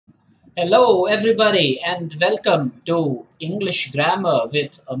Hello, everybody, and welcome to English Grammar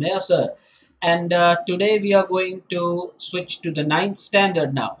with Ameya Sir. And today we are going to switch to the ninth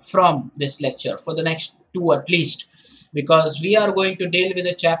standard now from this lecture for the next two at least, because we are going to deal with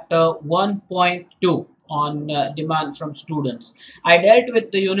the chapter 1.2 on demand from students. I dealt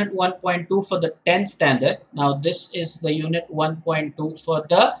with the unit 1.2 for the 10th standard. Now, this is the unit 1.2 for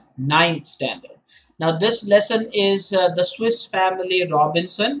the ninth standard. Now, this lesson is the Swiss family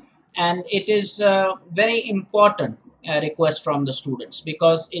Robinson, and it is a very important request from the students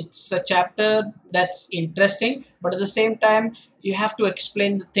because it's a chapter that's interesting, but at the same time you have to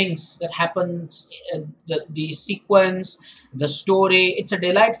explain the things that happens, the sequence, the story. It's a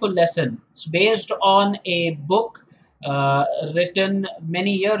delightful lesson. It's based on a book written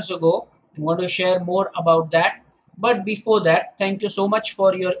many years ago. I'm going to share more about that, but before that, thank you so much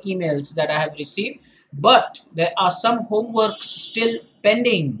for your emails that I have received. But there are some homeworks still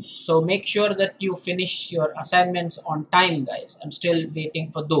pending, so make sure that you finish your assignments on time, guys. I'm still waiting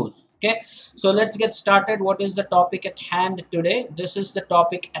for those. Okay, so let's get started. What is the topic at hand today? This is the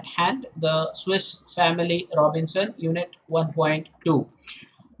topic at hand, the Swiss family Robinson, unit 1.2.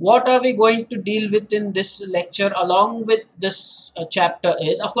 What are we going to deal with in this lecture along with this chapter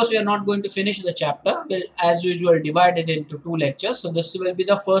is, of course, we are not going to finish the chapter. We'll, as usual, divide it into two lectures. So this will be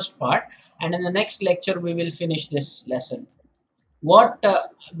the first part, and in the next lecture we will finish this lesson. What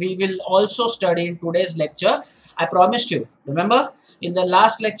we will also study in today's lecture, I promised you, remember in the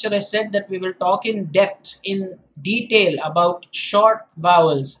last lecture I said that we will talk in depth, in detail, about short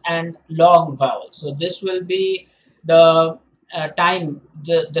vowels and long vowels. So this will be the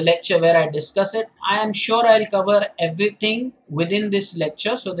the lecture where I discuss it. I am sure I'll cover everything within this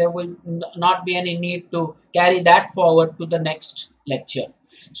lecture, so there will not be any need to carry that forward to the next lecture.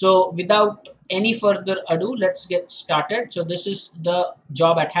 So without any further ado, let's get started. So this is the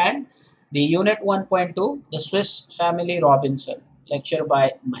job at hand, the unit 1.2, the Swiss family Robinson, lecture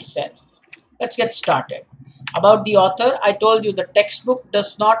by myself. Let's get started. About the author, I told you the textbook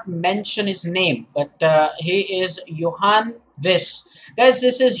does not mention his name, but he is Johann Wyss. Guys,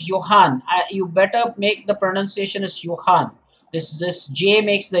 this is Johann. You better make the pronunciation as Johann. This J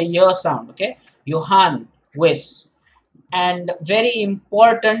makes the year sound, okay? Johann Wyss. And very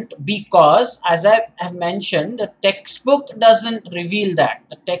important because, as I have mentioned, the textbook doesn't reveal that.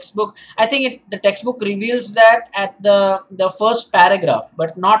 The textbook, I think the textbook reveals that at the first paragraph,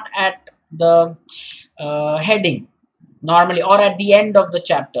 but not at the heading normally, or at the end of the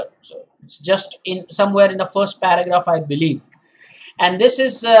chapter. So it's just in somewhere in the first paragraph, I believe. And this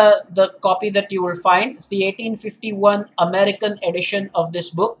is the copy that you will find. It's the 1851 American edition of this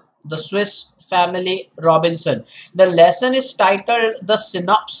book, the Swiss family Robinson. The lesson is titled the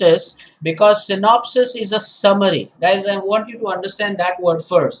synopsis because synopsis is a summary. Guys, I want you to understand that word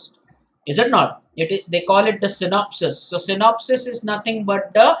first. Is it not? They call it the synopsis. So synopsis is nothing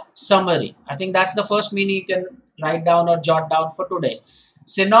but the summary. I think that's the first meaning you can write down or jot down for today.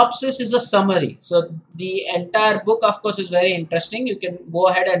 Synopsis is a summary. So the entire book, of course, is very interesting. You can go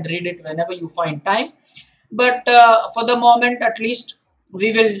ahead and read it whenever you find time. But for the moment, at least,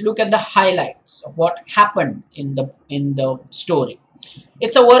 we will look at the highlights of what happened in the story.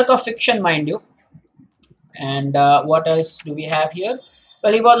 It's a work of fiction, mind you. And what else do we have here?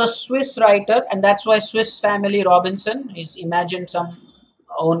 Well, he was a Swiss writer, and that's why Swiss family Robinson. He's imagined some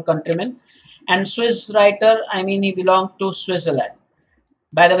own countrymen. And Swiss writer, I mean, he belonged to Switzerland.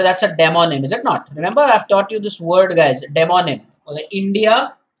 By the way, that's a demonym, is it not? Remember, I've taught you this word, guys, demonym. Okay,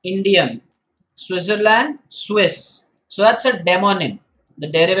 India, Indian. Switzerland, Swiss. So that's a demonym, the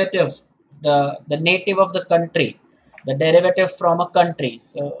derivative, the native of the country, the derivative from a country.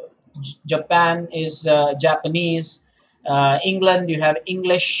 So Japan is Japanese. England, you have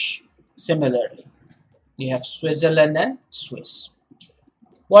English. Similarly, you have Switzerland and Swiss.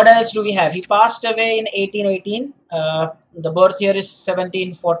 What else do we have? He passed away in 1818. The birth year is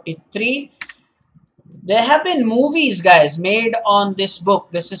 1743. There have been movies, guys, made on this book.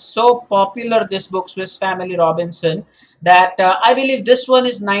 This is so popular, this book, Swiss Family Robinson, that I believe this one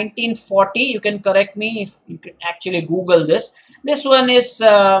is 1940. You can correct me if you can actually Google this. This one is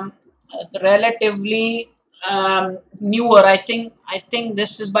relatively newer. I think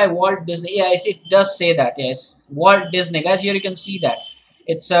this is by Walt Disney. Yeah, it does say that. Yes, Walt Disney. Guys, here you can see that.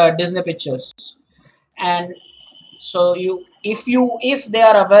 It's Disney Pictures. And so if they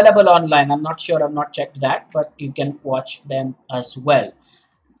are available online, I'm not sure, I've not checked that, but you can watch them as well.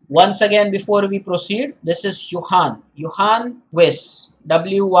 Once again, before we proceed, this is Johann Wyss,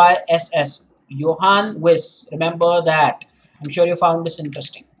 Wyss, Johann Wyss. Remember that. I'm sure you found this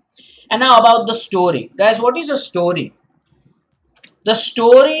interesting. And now about the story, guys. What is a story? The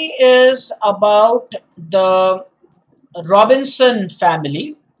story is about the Robinson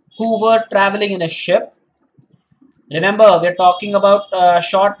family who were traveling in a ship. Remember, we're talking about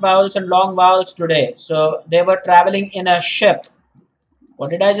short vowels and long vowels today. So they were traveling in a ship.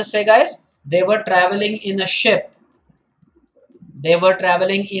 What did I just say, guys? They were traveling in a ship. They were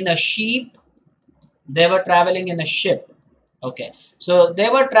traveling in a sheep. They were traveling in a ship. Okay, so they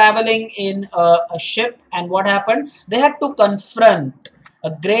were traveling in a ship, and what happened? They had to confront a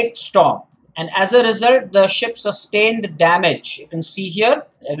great storm, and as a result, the ship sustained damage. You can see here,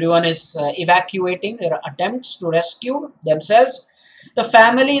 everyone is evacuating. There are attempts to rescue themselves. The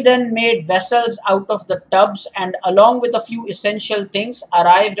family then made vessels out of the tubs and, along with a few essential things,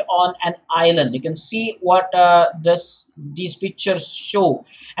 arrived on an island. You can see what these pictures show,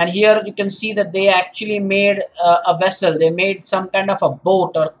 and here you can see that they actually made a vessel. They made some kind of a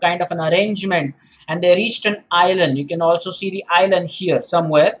boat or kind of an arrangement, and they reached an island. You can also see the island here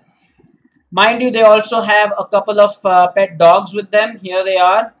somewhere. Mind you, they also have a couple of pet dogs with them. Here they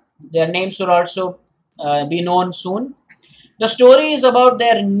are. Their names will also be known soon. The story is about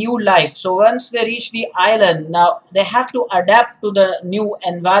their new life. So once they reach the island, now they have to adapt to the new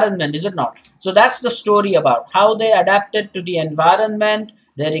environment, is it not? So that's the story about how they adapted to the environment,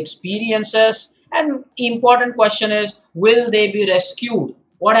 their experiences, and important question is, will they be rescued?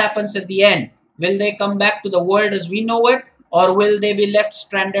 What happens at the end? Will they come back to the world as we know it, or will they be left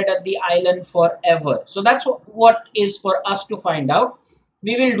stranded at the island forever? So that's what is for us to find out.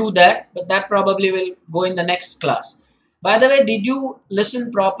 We will do that, but that probably will go in the next class. By the way, did you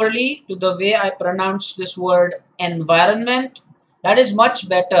listen properly to the way I pronounced this word environment? That is much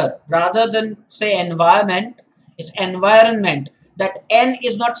better. Rather than say environment, it's environment. That N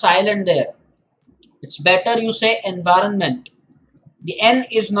is not silent there. It's better you say environment. The N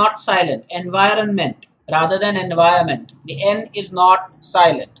is not silent. Environment rather than environment. The N is not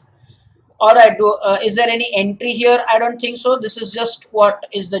silent. Alright, is there any entry here? I don't think so. This is just what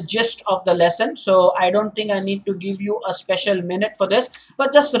is the gist of the lesson. So I don't think I need to give you a special minute for this.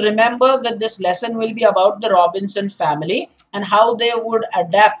 But just remember that this lesson will be about the Robinson family and how they would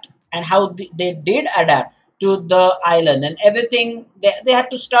adapt and how they did adapt to the island and everything. They had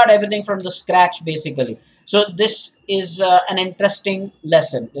to start everything from the scratch basically. So this is an interesting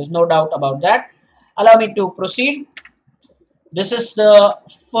lesson. There's no doubt about that. Allow me to proceed. This is the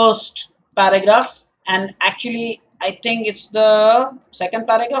first paragraph, and actually I think it's the second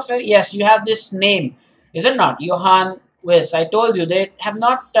paragraph where, yes, you have this name, is it not? Johann Wyss. I told you they have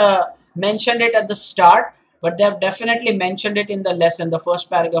not mentioned it at the start, but they have definitely mentioned it in the lesson, the first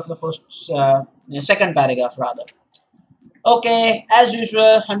paragraph, second paragraph rather. Okay, as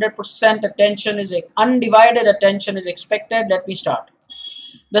usual, 100% attention is undivided attention is expected. Let me start.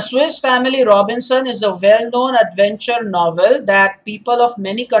 The Swiss Family Robinson is a well-known adventure novel that people of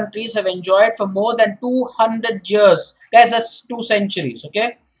many countries have enjoyed for more than 200 years. Guys, that's 2 centuries,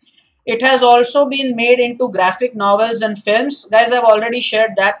 okay? It has also been made into graphic novels and films. Guys, I've already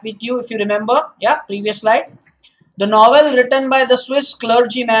shared that with you if you remember. Yeah, previous slide. The novel, written by the Swiss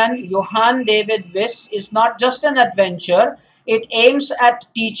clergyman Johann David Wyss, is not just an adventure. It aims at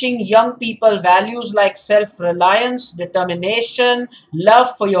teaching young people values like self-reliance, determination, love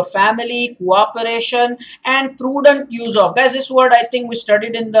for your family, cooperation, and prudent use of. Guys, this word I think we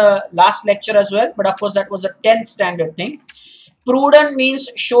studied in the last lecture as well, but of course that was a 10th standard thing. Prudent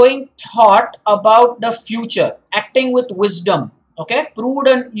means showing thought about the future, acting with wisdom. Okay,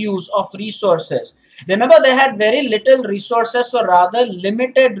 prudent use of resources. Remember, they had very little resources, or rather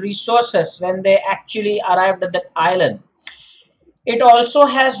limited resources, when they actually arrived at that island. It also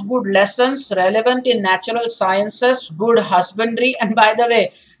has good lessons relevant in natural sciences, good husbandry, and by the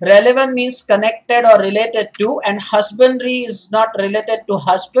way, relevant means connected or related to, and husbandry is not related to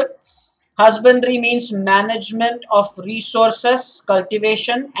husband. Husbandry means management of resources,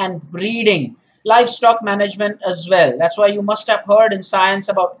 cultivation, and breeding. Livestock management as well. That's why you must have heard in science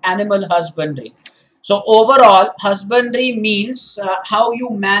about animal husbandry. So overall, husbandry means how you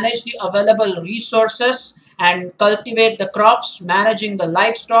manage the available resources and cultivate the crops, managing the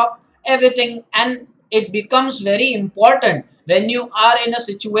livestock, everything. And it becomes very important when you are in a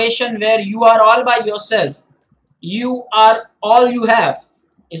situation where you are all by yourself. You are all you have,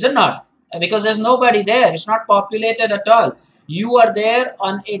 is it not? Because there's nobody there. It's not populated at all. You are there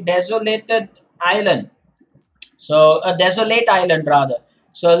on a desolated island. So a desolate island rather.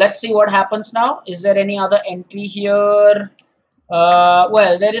 So let's see what happens now. Is there any other entry here?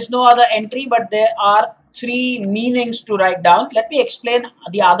 Well, there is no other entry, but there are 3 meanings to write down. Let me explain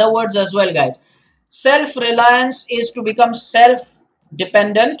the other words as well, guys. Self-reliance is to become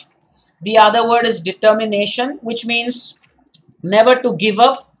self-dependent. The other word is determination, which means never to give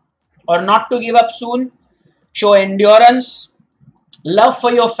up or not to give up soon, show endurance, love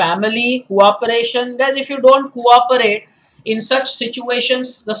for your family, cooperation. Guys, if you don't cooperate in such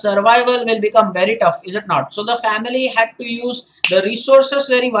situations, the survival will become very tough, is it not? So the family had to use the resources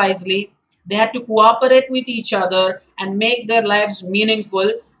very wisely. They had to cooperate with each other and make their lives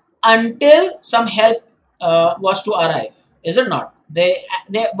meaningful until some help was to arrive, is it not? They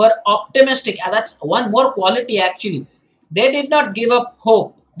were optimistic, and that's one more quality actually. They did not give up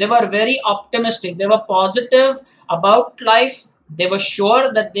hope. They were very optimistic. They were positive about life. They were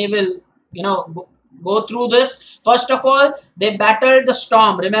sure that they will, go through this. First of all, they battled the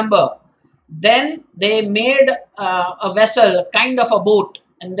storm, remember. Then they made a vessel, kind of a boat,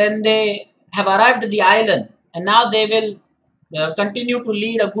 and then they have arrived at the island. And now they will continue to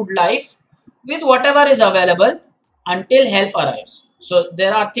lead a good life with whatever is available until help arrives. So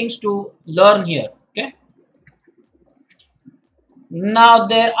there are things to learn here. Okay. Now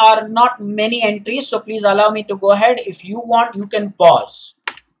there are not many entries, so please allow me to go ahead. If you want, you can pause.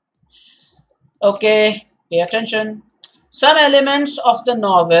 Okay, pay attention. Some elements of the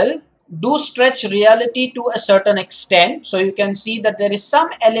novel do stretch reality to a certain extent. So you can see that there is some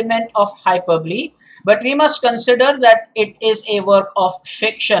element of hyperbole, but we must consider that it is a work of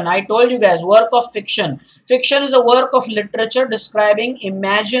fiction. I told you guys, work of fiction. Fiction is a work of literature describing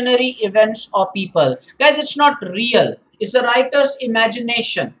imaginary events or people. Guys, it's not real. It's the writer's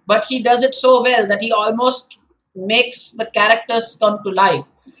imagination, but he does it so well that he almost makes the characters come to life.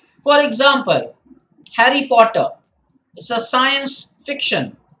 For example, Harry Potter. It's a science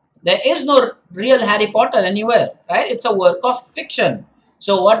fiction. There is no real Harry Potter anywhere, right? It's a work of fiction.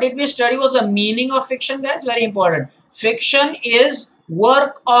 So what did we study was the meaning of fiction, guys? Very important. Fiction is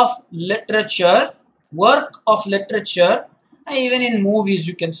work of literature, even in movies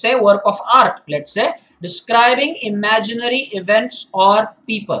you can say work of art, let's say, describing imaginary events or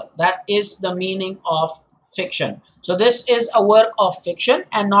people. That is the meaning of fiction. So this is a work of fiction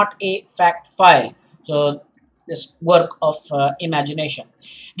and not a fact file. So this work of imagination.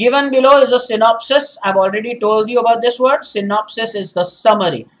 Given below is a synopsis. I've already told you about this word. Synopsis is the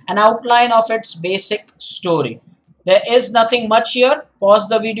summary, an outline of its basic story. There is nothing much here. Pause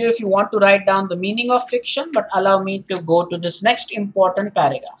the video if you want to write down the meaning of fiction, but allow me to go to this next important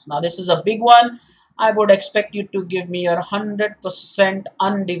paragraph. Now this is a big one. I would expect you to give me your 100%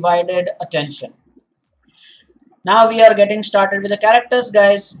 undivided attention. Now we are getting started with the characters,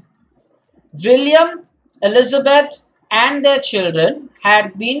 guys. William, Elizabeth and their children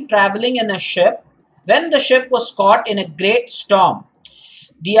had been traveling in a ship when the ship was caught in a great storm.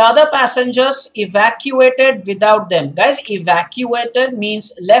 The other passengers evacuated without them. Guys, evacuated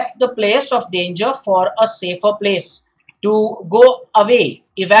means left the place of danger for a safer place. To go away,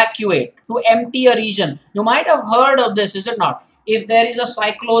 evacuate, to empty a region. You might have heard of this, is it not? If there is a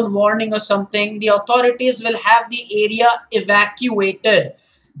cyclone warning or something, the authorities will have the area evacuated.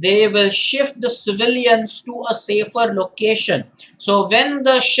 They will shift the civilians to a safer location. So when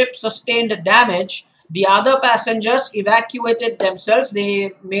the ship sustained damage, the other passengers evacuated themselves.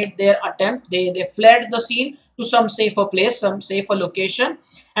 They made their attempt. They fled the scene to some safer place, some safer location.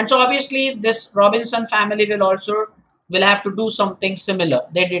 And so obviously this Robinson family will have to do something similar.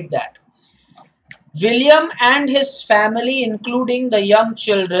 They did that. William and his family, including the young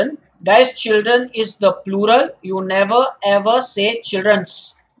children. Guys, children is the plural. You never ever say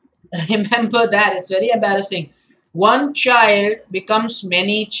children's. Remember that. It's very embarrassing. One child becomes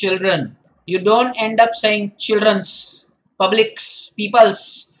many children. You don't end up saying children's, publics,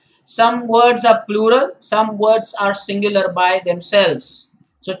 people's. Some words are plural. Some words are singular by themselves.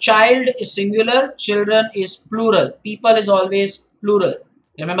 So child is singular. Children is plural. People is always plural.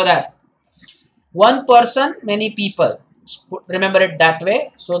 Remember that. One person, many people. Remember it that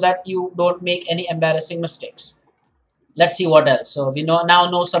way so that you don't make any embarrassing mistakes. Let's see what else. So we now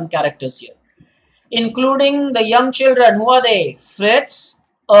know some characters here, including the young children. Who are they? Fritz,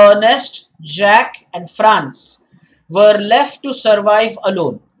 Ernest, Jack and Franz were left to survive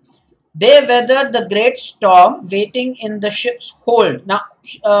alone. They weathered the great storm waiting in the ship's hold. Now,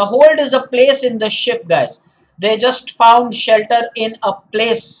 hold is a place in the ship, guys. They just found shelter in a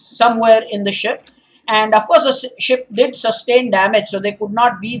place somewhere in the ship. And of course, the ship did sustain damage, so they could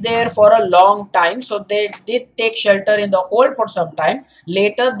not be there for a long time. So they did take shelter in the hold for some time.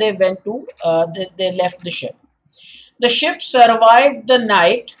 Later, they went to, they left the ship. The ship survived the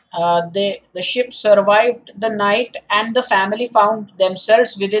night. The ship survived the night, and the family found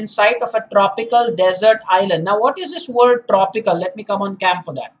themselves within sight of a tropical desert island. Now, what is this word tropical? Let me come on cam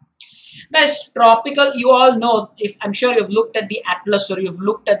for that. Guys, tropical, you all know, if I'm sure you've looked at the atlas or you've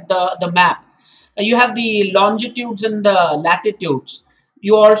looked at the map. You have the longitudes and the latitudes.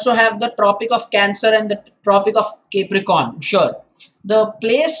 You also have the Tropic of Cancer and the Tropic of Capricorn. Sure. The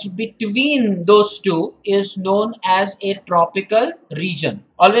place between those two is known as a tropical region.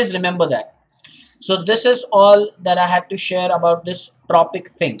 Always remember that. So this is all that I had to share about this tropic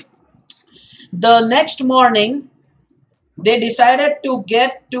thing. The next morning, they decided to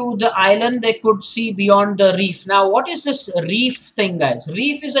get to the island they could see beyond the reef. Now, what is this reef thing, guys?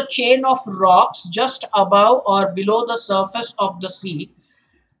 Reef is a chain of rocks just above or below the surface of the sea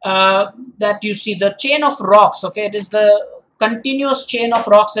that you see. The chain of rocks, okay, it is the continuous chain of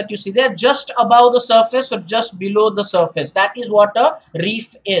rocks that you see. They're just above the surface or just below the surface. That is what a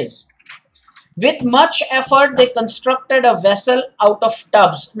reef is. With much effort, they constructed a vessel out of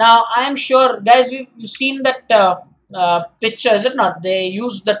tubs. Now, I am sure, guys, you've seen that picture, is it not? They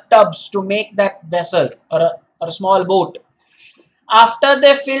use the tubs to make that vessel or a small boat. After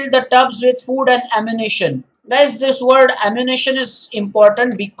they filled the tubs with food and ammunition. Guys, this word ammunition is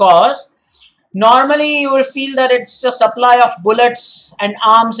important because normally you will feel that it's a supply of bullets and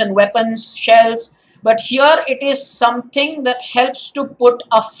arms and weapons, shells. But here it is something that helps to put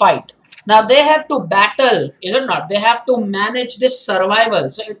a fight. Now they have to battle, is it not? They have to manage this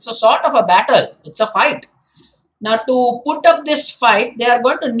survival. So it's a sort of a battle. It's a fight. Now to put up this fight, they are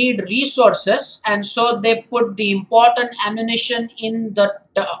going to need resources, and so they put the important ammunition in the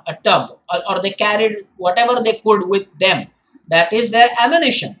tub, or they carried whatever they could with them. That is their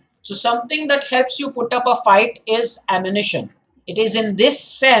ammunition. So something that helps you put up a fight is ammunition. It is in this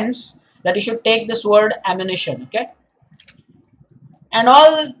sense that you should take this word ammunition, okay? And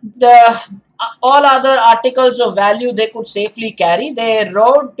all other articles of value they could safely carry. They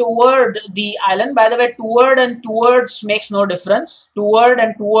rowed toward the island. By the way, toward and towards makes no difference. Toward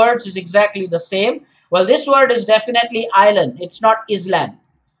and towards is exactly the same. Well, this word is definitely island. It's not island.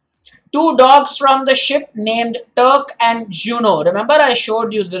 2 dogs from the ship named Turk and Juno. Remember I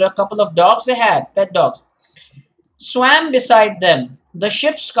showed you there are a couple of dogs they had, pet dogs. Swam beside them. The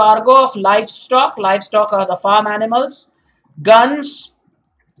ship's cargo of livestock are the farm animals, guns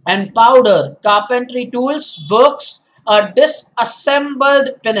and powder, carpentry tools, books, a disassembled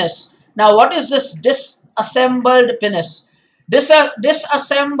pinnace. Now, what is this disassembled pinnace?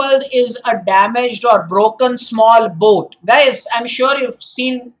 Disassembled is a damaged or broken small boat. Guys, I'm sure you've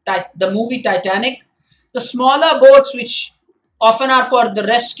seen the movie Titanic. The smaller boats which often are for the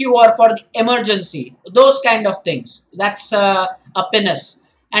rescue or for the emergency, those kind of things. That's a pinnace.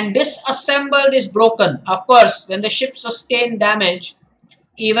 And disassembled is broken. Of course, when the ship sustained damage,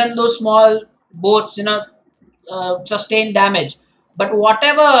 even those small boats, sustained damage. But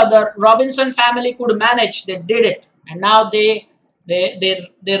whatever the Robinson family could manage, they did it. And now they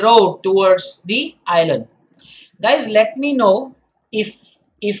rowed towards the island. Guys, let me know if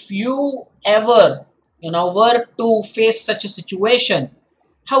you ever, were to face such a situation,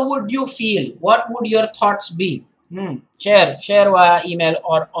 how would you feel? What would your thoughts be? Share via email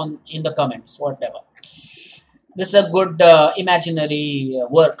or in the comments, whatever. This is a good imaginary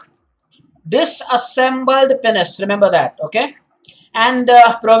work. Disassembled pinnace, remember that, okay? And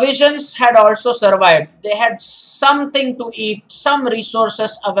provisions had also survived. They had something to eat, some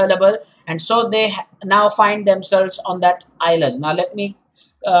resources available, and so they now find themselves on that island. Now let me,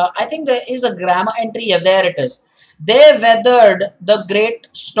 I think there is a grammar entry here. There it is. They weathered the great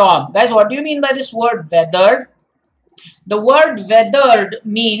storm. Guys, what do you mean by this word weathered? The word weathered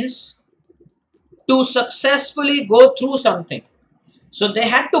means to successfully go through something. So they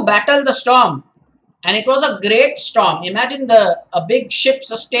had to battle the storm, and it was a great storm. Imagine a big ship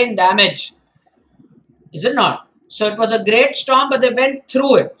sustained damage, is it not? So it was a great storm, but they went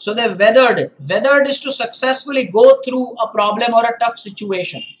through it. So they weathered it. Weathered is to successfully go through a problem or a tough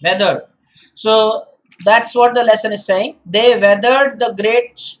situation. Weathered. So that's what the lesson is saying. They weathered the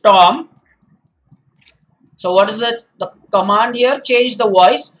great storm. So what is the command here? Change the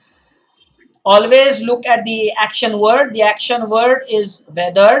voice. Always look at the action word. The action word is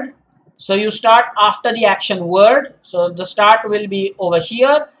weathered. So you start after the action word. So the start will be over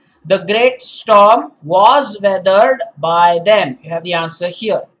here. The great storm was weathered by them. You have the answer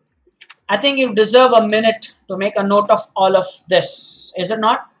here. I think you deserve a minute to make a note of all of this. Is it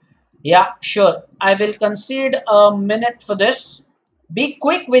not? Yeah, sure. I will concede a minute for this. Be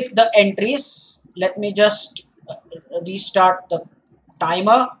quick with the entries. Let me just restart the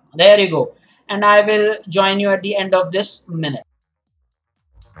timer. There you go. And I will join you at the end of this minute.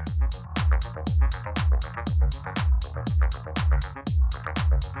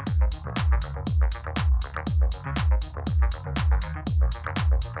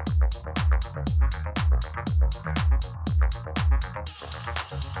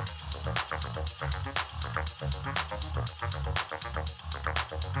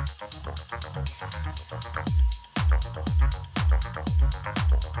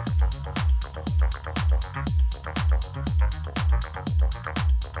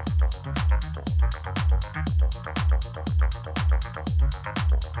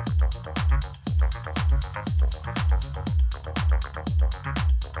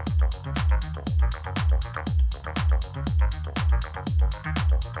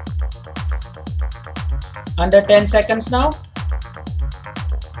 Under 10 seconds now.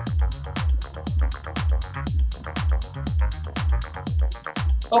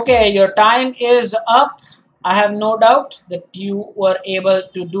 Okay, your time is up. I have no doubt that you were able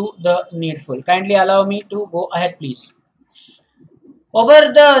to do the needful. Kindly allow me to go ahead, please.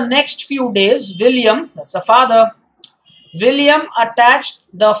 Over the next few days, William, that's the father, William attached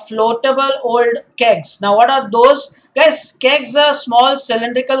the floatable old kegs. Now, what are those? Guys, kegs are small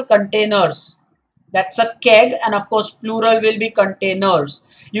cylindrical containers. That's a keg, and of course, plural will be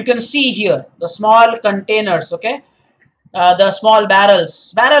containers. You can see here the small containers, okay? The small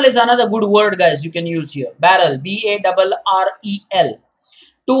barrels. Barrel is another good word, guys, you can use here. Barrel, B-A-R-R-E-L.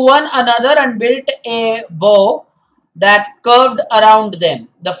 To one another and built a bow that curved around them.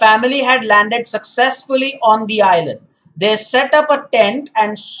 The family had landed successfully on the island. They set up a tent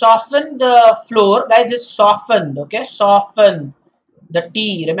and softened the floor. Guys, it's softened, okay? Soften. The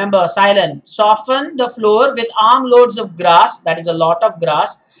T, remember, silent. Soften the floor with armloads of grass. That is a lot of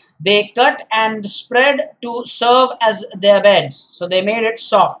grass. They cut and spread to serve as their beds. So they made it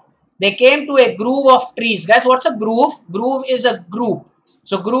soft. They came to a grove of trees. Guys, what's a grove? Grove is a group.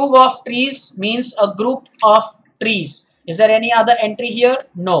 So grove of trees means a group of trees. Is there any other entry here?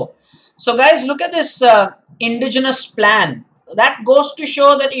 No. So guys, look at this indigenous plan. That goes to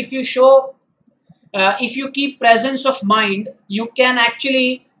show that if you keep presence of mind, you can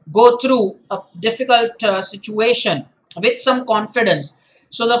actually go through a difficult situation with some confidence.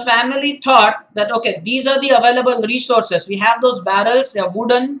 So the family thought that, okay, these are the available resources. We have those barrels, they're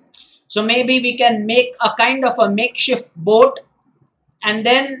wooden. So maybe we can make a kind of a makeshift boat and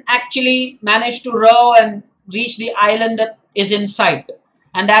then actually manage to row and reach the island that is in sight.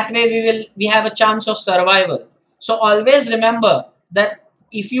 And that way we have a chance of survival. So always remember that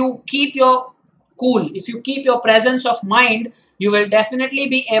if you keep your cool, if you keep your presence of mind, you will definitely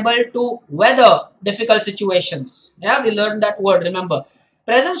be able to weather difficult situations. Yeah, we learned that word, remember.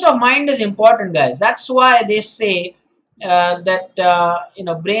 Presence of mind is important, guys. That's why they say that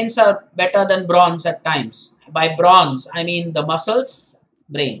brains are better than bronze at times. By bronze, I mean the muscles,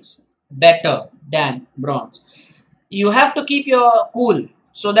 brains, better than bronze. You have to keep your cool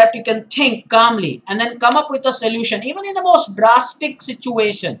so that you can think calmly and then come up with a solution, even in the most drastic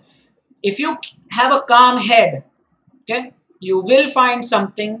situation. If you have a calm head, okay, you will find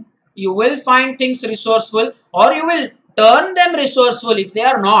something, you will find things resourceful, or you will turn them resourceful if they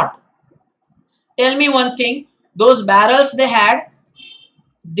are not. Tell me one thing, those barrels they had,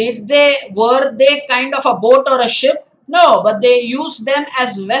 were they kind of a boat or a ship? No, but they used them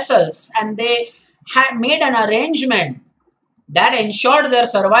as vessels and they had made an arrangement that ensured their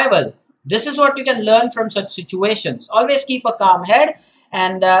survival. This is what you can learn from such situations. Always keep a calm head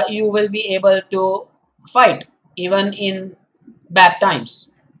and you will be able to fight even in bad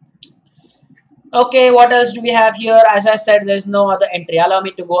times. Okay, what else do we have here? As I said, there's no other entry. Allow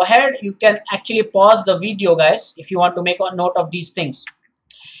me to go ahead. You can actually pause the video, guys, if you want to make a note of these things.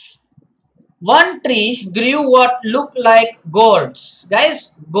 One tree grew what looked like gourds.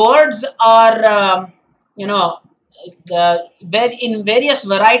 Guys, gourds are, in various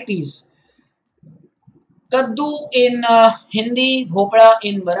varieties. Kaddu in Hindi, bhopra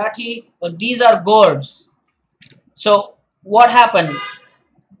in Marathi. These are gourds. So what happened?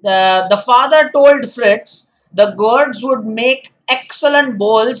 The father told Fritz the gourds would make excellent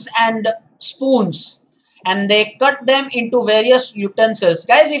bowls and spoons, and they cut them into various utensils.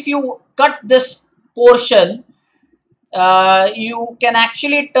 Guys, if you cut this portion, you can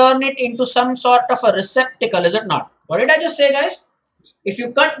actually turn it into some sort of a receptacle, is it not? What did I just say, guys? If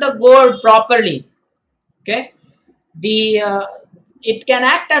you cut the gourd properly, okay, it can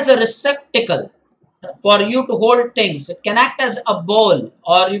act as a receptacle for you to hold things. It can act as a bowl,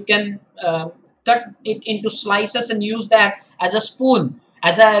 or you can cut it into slices and use that as a spoon.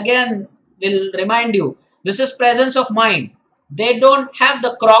 As I again will remind you, this is presence of mind. They don't have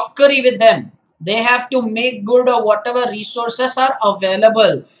the crockery with them. They have to make good of whatever resources are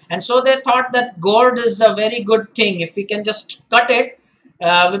available. And so they thought that gourd is a very good thing. If we can just cut it,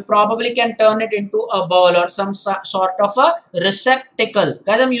 we probably can turn it into a bowl or some sort of a receptacle.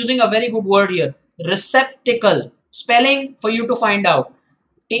 Guys, I'm using a very good word here. Receptacle. Spelling for you to find out.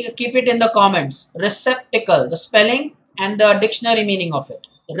 Keep it in the comments. Receptacle. The spelling and the dictionary meaning of it.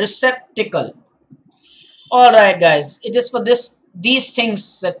 Receptacle. Alright, guys. It is for these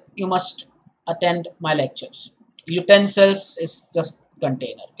things that you must attend my lectures. Utensils is just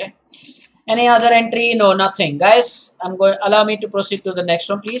container. Okay. Any other entry? No, nothing. Guys, allow me to proceed to the next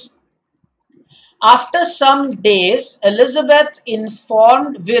one, please. After some days, Elizabeth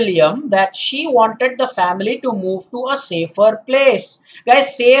informed William that she wanted the family to move to a safer place.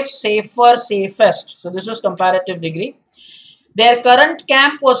 Guys, safe, safer, safest. So this was comparative degree. Their current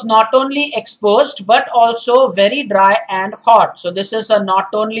camp was not only exposed but also very dry and hot. So this is a not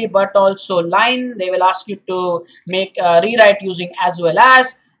only but also line. They will ask you to make a rewrite using as well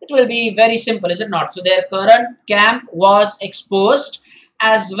as. It will be very simple, is it not? So their current camp was exposed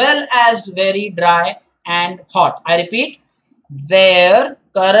as well as very dry and hot. I repeat, their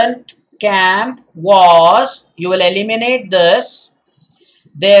current camp was, you will eliminate this,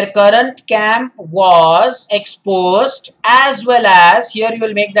 their current camp was exposed as well as, here you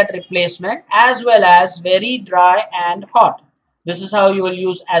will make that replacement, as well as very dry and hot. This is how you will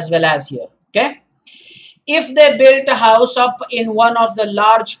use as well as here. Okay. If they built a house up in one of the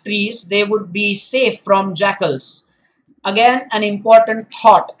large trees, they would be safe from jackals. Again, an important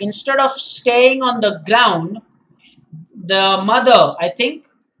thought. Instead of staying on the ground, the mother, I think,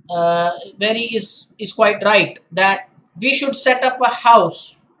 is quite right that we should set up a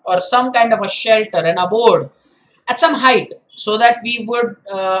house or some kind of a shelter, an abode at some height so that we would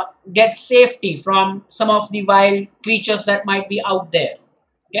get safety from some of the wild creatures that might be out there.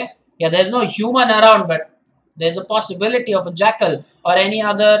 Okay. Yeah, there's no human around, but there's a possibility of a jackal or any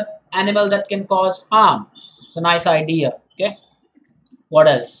other animal that can cause harm. It's a nice idea. Okay. What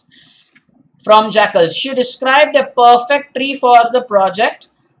else? From jackals, she described a perfect tree for the project,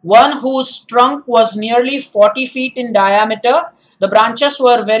 one whose trunk was nearly 40 feet in diameter. The branches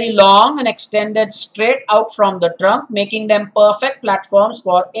were very long and extended straight out from the trunk, making them perfect platforms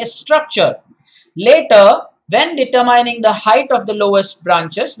for a structure. Later, when determining the height of the lowest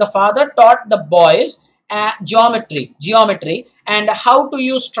branches, the father taught the boys geometry and how to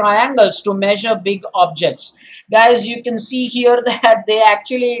use triangles to measure big objects. Guys, you can see here that they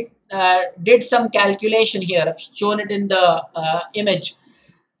actually did some calculation here. I've shown it in the image.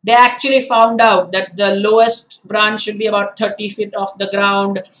 They actually found out that the lowest branch should be about 30 feet off the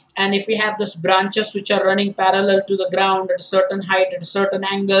ground, and if we have these branches which are running parallel to the ground at a certain height, at a certain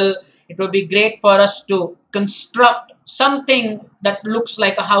angle, it would be great for us to construct something that looks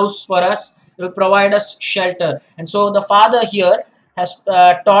like a house for us. It will provide us shelter. And so the father here has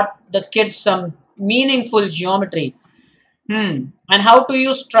taught the kids some meaningful geometry. And how to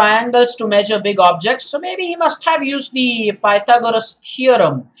use triangles to measure big objects. So maybe he must have used the Pythagoras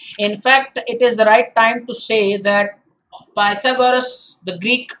theorem. In fact, it is the right time to say that Pythagoras, the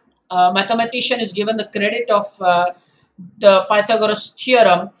Greek mathematician, is given the credit of the Pythagoras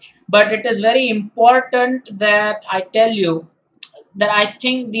theorem. But it is very important that I tell you that I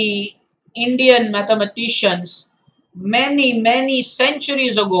think the Indian mathematicians many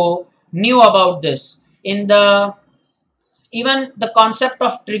centuries ago knew about this. Even the concept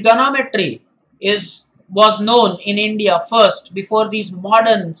of trigonometry was known in India first before these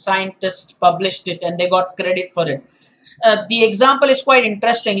modern scientists published it and they got credit for it. The example is quite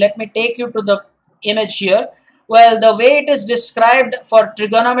interesting. Let me take you to the image here. Well, the way it is described for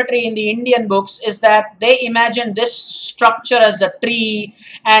trigonometry in the Indian books is that they imagine this structure as a tree,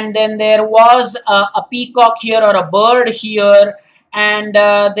 and then there was a peacock here or a bird here, and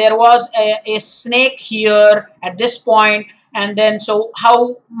there was a snake here at this point. And then so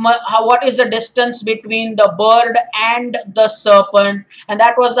what is the distance between the bird and the serpent? And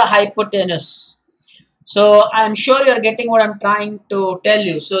that was the hypotenuse. So I'm sure you're getting what I'm trying to tell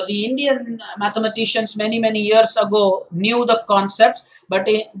you. So the Indian mathematicians many years ago knew the concepts, but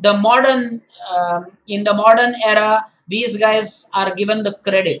in the modern era, these guys are given the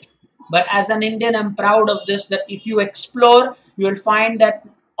credit. But as an Indian, I'm proud of this, that if you explore, you will find that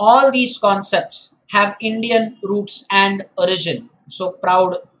all these concepts have Indian roots and origin. So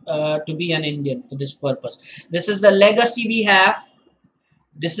proud to be an Indian for this purpose. This is the legacy we have.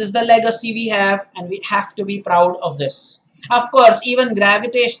 This is the legacy we have, and we have to be proud of this. Of course, even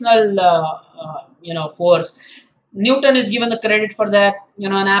gravitational, force, Newton is given the credit for that.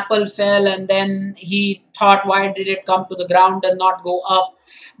 An apple fell and then he thought, why did it come to the ground and not go up?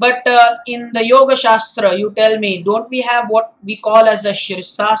 But in the Yoga Shastra, you tell me, don't we have what we call as a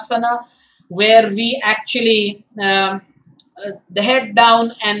Shirsasana, where we actually, the head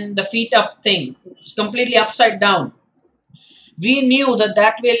down and the feet up thing, it's completely upside down. We knew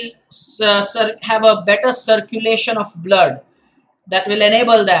that will have a better circulation of blood that will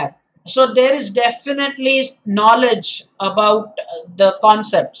enable that. So there is definitely knowledge about the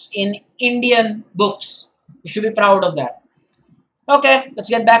concepts in Indian books. You should be proud of that. Okay, let's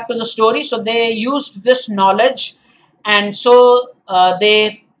get back to the story. So they used this knowledge, and so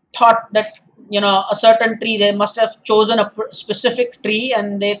they thought that a certain tree. They must have chosen a specific tree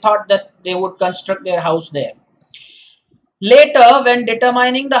and they thought that they would construct their house there. Later, when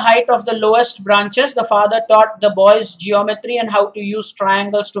determining the height of the lowest branches, the father taught the boys geometry and how to use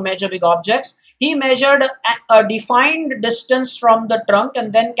triangles to measure big objects. He measured a defined distance from the trunk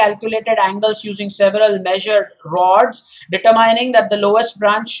and then calculated angles using several measured rods, determining that the lowest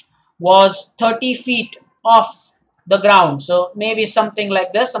branch was 30 feet off the ground. So maybe something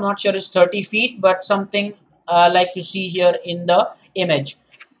like this. I'm not sure it's 30 feet, but something like you see here in the image.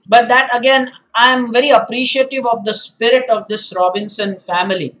 But that again, I am very appreciative of the spirit of this Robinson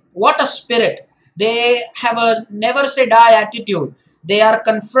family. What a spirit. They have a never say die attitude. They are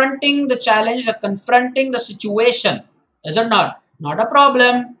confronting the challenge, they're confronting the situation. Is it not? Not a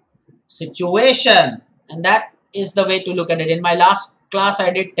problem. Situation. And that is the way to look at it. In my last class, I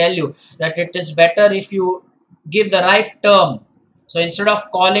did tell you that it is better if you give the right term. So instead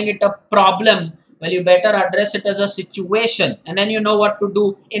of calling it a problem, well, you better address it as a situation, and then you know what to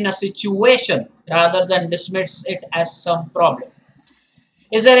do in a situation rather than dismiss it as some problem.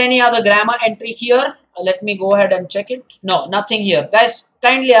 Is there any other grammar entry here? Let me go ahead and check it. No, nothing here. Guys,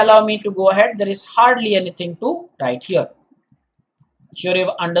 kindly allow me to go ahead. There is hardly anything to write here. Sure you've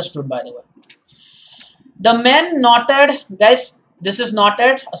understood, by the way. The men knotted, guys, this is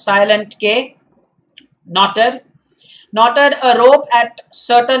knotted, a silent K, knotted a rope at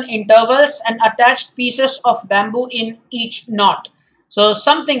certain intervals and attached pieces of bamboo in each knot. So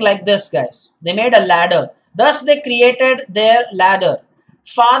something like this, guys. They made a ladder. Thus they created their ladder.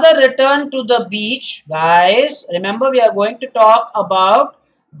 Father returned to the beach. Guys, remember we are going to talk about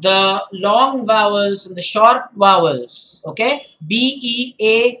the long vowels and the short vowels. Okay.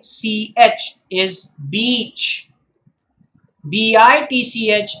 B-E-A-C-H is beach.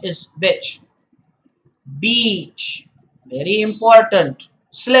 B-I-T-C-H is bitch. Beach. Very important.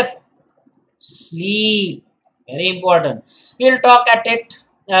 Slip. Sleep. Very important. We'll talk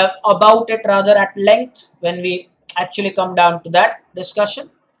about it rather at length when we actually come down to that discussion.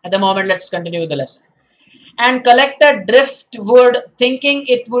 At the moment, let's continue with the lesson. And collected driftwood, thinking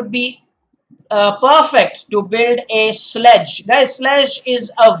it would be perfect to build a sledge. Guys, sledge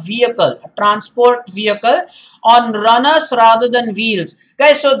is a vehicle, a transport vehicle on runners rather than wheels.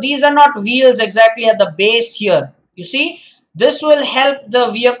 Guys, so these are not wheels exactly at the base here. You see, this will help the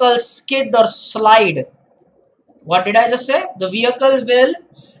vehicle skid or slide. What did I just say? The vehicle will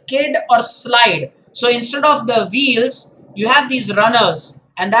skid or slide. So instead of the wheels, you have these runners,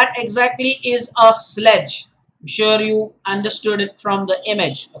 and that exactly is a sledge. I'm sure you understood it from the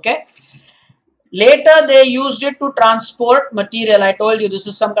image. Okay. Later, they used it to transport material. I told you this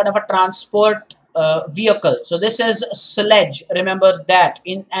is some kind of a transport vehicle. So this is a sledge. Remember that.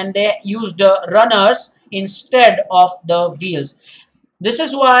 And they used the runners instead of the wheels. This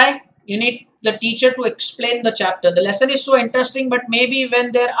is why you need the teacher to explain the chapter. The lesson is so interesting, but maybe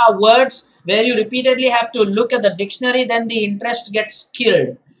when there are words where you repeatedly have to look at the dictionary, then the interest gets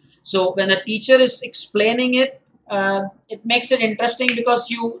killed. So when a teacher is explaining it, it makes it interesting because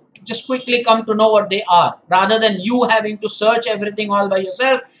you just quickly come to know what they are rather than you having to search everything all by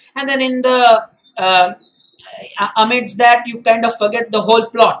yourself, and then in the amidst that you kind of forget the whole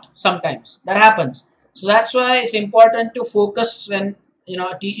plot. Sometimes that happens. So that's why it's important to focus when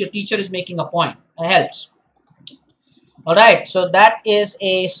your teacher is making a point. It helps. All right, so that is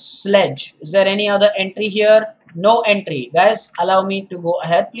a sledge. Is there any other entry here? No entry. Guys, allow me to go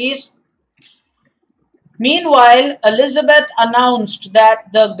ahead, please. Meanwhile, Elizabeth announced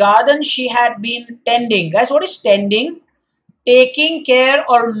that the garden she had been tending. Guys, what is tending? Taking care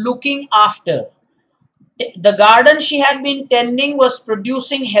or looking after. The garden she had been tending was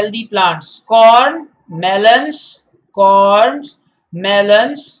producing healthy plants. Corns, melons,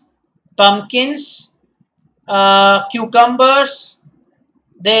 pumpkins, cucumbers.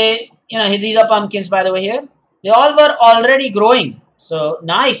 These are pumpkins, by the way, here. They all were already growing. So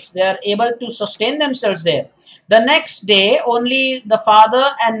nice. They are able to sustain themselves there. The next day, only the father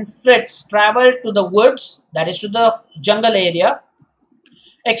and Fritz traveled to the woods, that is to the jungle area,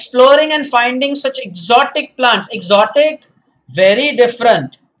 exploring and finding such exotic plants. Exotic, very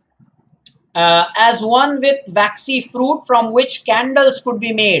different. As one with waxy fruit from which candles could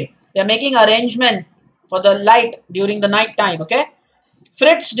be made. They are making arrangement for the light during the night time. Okay.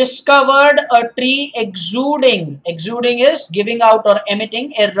 Fritz discovered a tree exuding is giving out or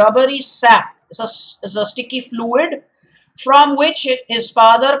emitting a rubbery sap. It's a sticky fluid from which his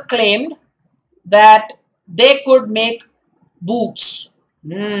father claimed that they could make boots.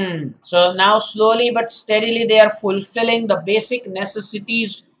 So now slowly but steadily they are fulfilling the basic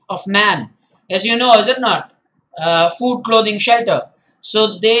necessities of man. As you know, is it not? Food, clothing, shelter.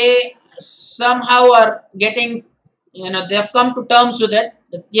 So they somehow are getting, they have come to terms with it.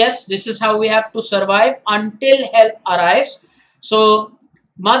 That yes, this is how we have to survive until help arrives. So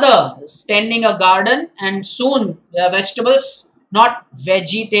mother is tending a garden, and soon the vegetables, not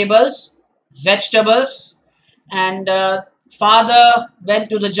vegetables, vegetables. And father went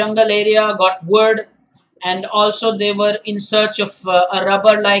to the jungle area, got wood, and also they were in search of a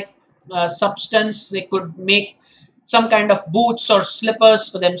rubber like substance. They could make some kind of boots or slippers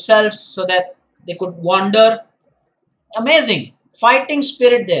for themselves so that they could wander. Amazing fighting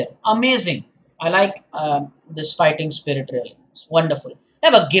spirit there, amazing. I like this fighting spirit, really. It's wonderful.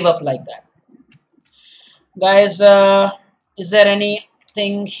 Never give up like that, guys. Is there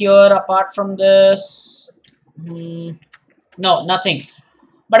anything here apart from this? No, nothing.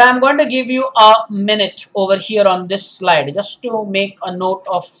 But I'm going to give you a minute over here on this slide just to make a note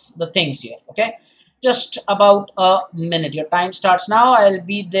of the things here. Okay, just about a minute. Your time starts now. I'll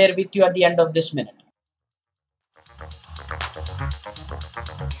be there with you at the end of this minute.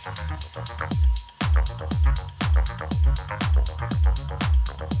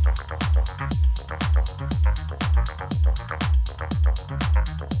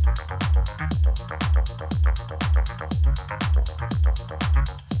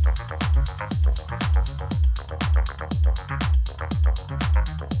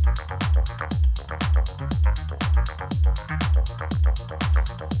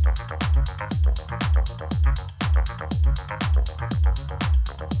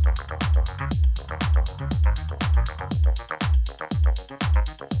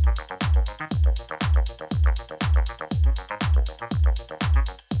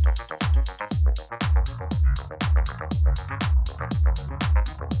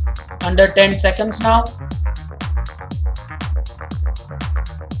 Under 10 seconds now.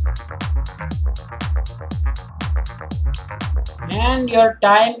 And your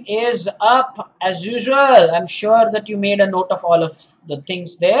time is up as usual. I'm sure that you made a note of all of the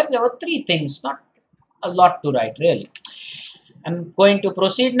things there. There were 3 things, not a lot to write, really. I'm going to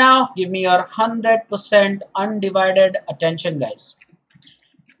proceed now. Give me your 100% undivided attention, guys.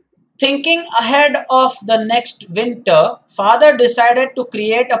 Thinking ahead of the next winter, father decided to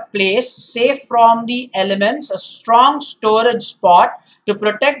create a place safe from the elements, a strong storage spot to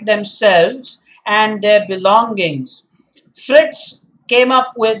protect themselves and their belongings. Fritz came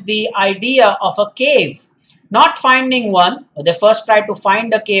up with the idea of a cave. Not finding one, they first tried to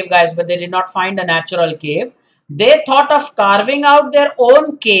find a cave, guys, but they did not find a natural cave. They thought of carving out their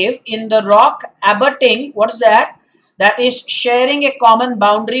own cave in the rock, abutting, what's that? That is sharing a common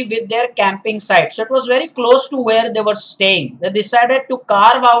boundary with their camping site. So it was very close to where they were staying. They decided to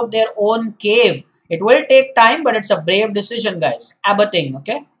carve out their own cave. It will take time, but it's a brave decision, guys. Abutting,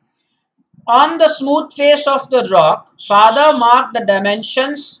 okay? On the smooth face of the rock, father marked the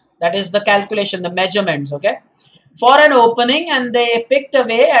dimensions, that is the calculation, the measurements, okay, for an opening, and they picked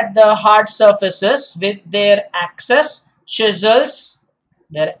away at the hard surfaces with their axes, chisels,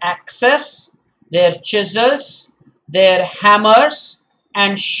 their chisels, their hammers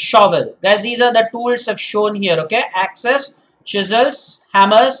and shovel. Guys, these are the tools I've shown here, okay? Axes, chisels,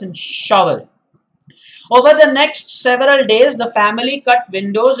 hammers and shovel. Over the next several days, the family cut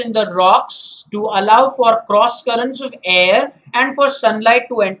windows in the rocks to allow for cross currents of air and for sunlight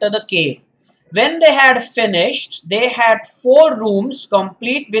to enter the cave. When they had finished, they had 4 rooms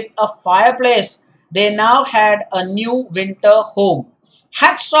complete with a fireplace. They now had a new winter home.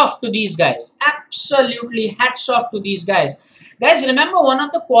 Hats off to these guys. Absolutely hats off to these guys. Guys, remember one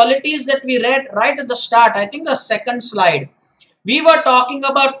of the qualities that we read right at the start, I think the second slide. We were talking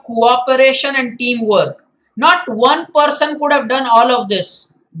about cooperation and teamwork. Not one person could have done all of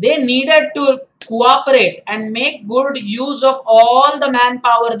this. They needed to cooperate and make good use of all the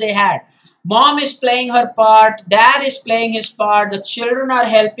manpower they had. Mom is playing her part, dad is playing his part, the children are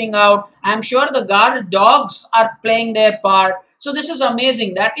helping out. I'm sure the guard dogs are playing their part. So this is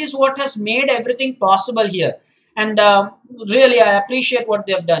amazing. That is what has made everything possible here. And really, I appreciate what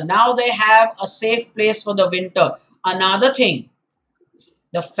they've done. Now they have a safe place for the winter. Another thing,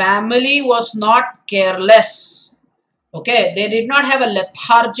 the family was not careless. Okay, they did not have a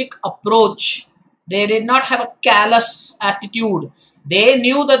lethargic approach. They did not have a callous attitude. They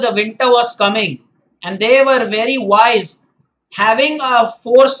knew that the winter was coming and they were very wise, having a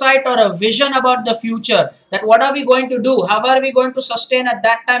foresight or a vision about the future, that what are we going to do? How are we going to sustain at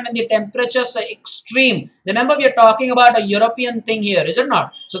that time when the temperatures are extreme? Remember, we are talking about a European thing here, is it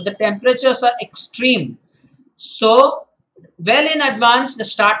not? So the temperatures are extreme. So well in advance, they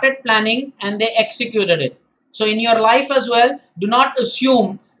started planning and they executed it. So in your life as well, do not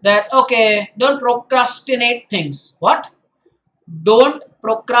assume that, okay, don't procrastinate things. What? Don't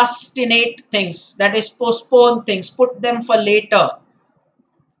procrastinate things, that is postpone things, put them for later.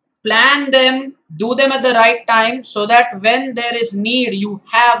 Plan them, do them at the right time so that when there is need, you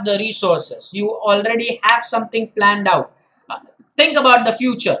have the resources. You already have something planned out. Think about the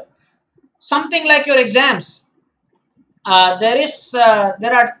future. Something like your exams.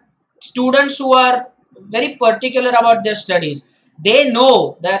 There are students who are very particular about their studies. They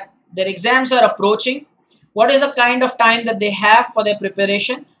know that their exams are approaching, what is the kind of time that they have for their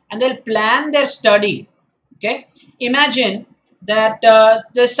preparation, and they'll plan their study. Okay, imagine that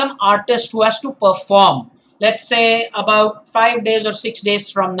there's some artist who has to perform, let's say about 5 days or 6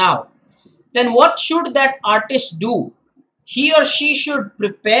 days from now. Then what should that artist do? He or she should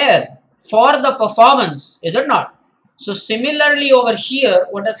prepare for the performance, is it not? So similarly over here,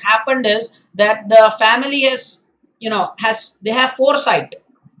 what has happened is that the family has, they have foresight.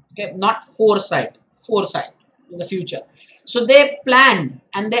 Okay, not foresight, foresight in the future. So they planned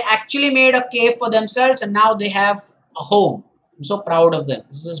and they actually made a cave for themselves, and now they have a home. I'm so proud of them.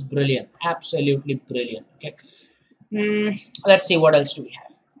 This is brilliant, absolutely brilliant. Okay, let's see what else do we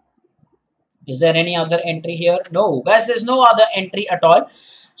have. Is there any other entry here? No, guys, there's no other entry at all.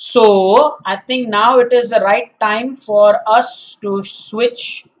 So I think now it is the right time for us to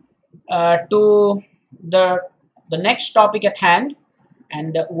switch to the next topic at hand.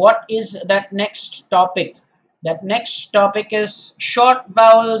 And what is that next topic? That next topic is short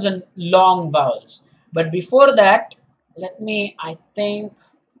vowels and long vowels. But before that, I think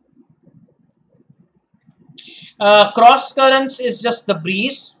cross currents is just the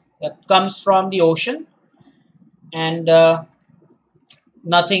breeze that comes from the ocean, and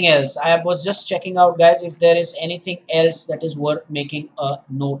nothing else. I was just checking out, guys, if there is anything else that is worth making a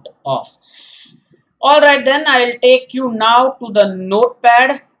note of. Alright, then I'll take you now to the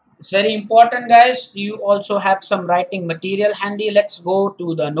notepad. It's very important, guys. You also have some writing material handy. Let's go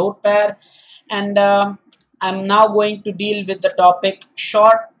to the notepad, and I'm now going to deal with the topic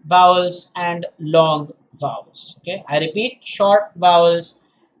short vowels and long vowels. Okay, I repeat, short vowels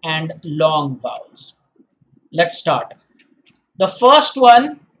and long vowels. Let's start. The first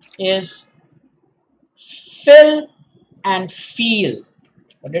one is fill and feel.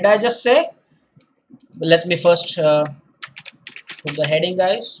 What did I just say? Well, let me first put the heading,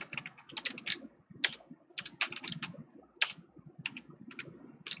 guys.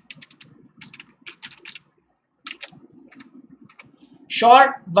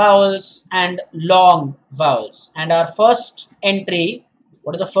 Short vowels and long vowels. And our first entry,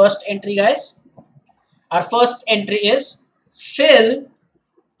 what is the first entry, guys? Our first entry is fill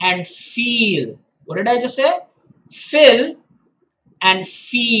and feel. What did I just say? Fill and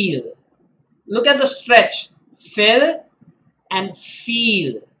feel. Look at the stretch. Fill and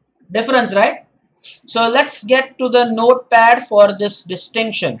feel. Difference, right? So let's get to the notepad for this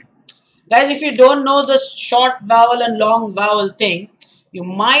distinction. Guys, if you don't know this short vowel and long vowel thing, you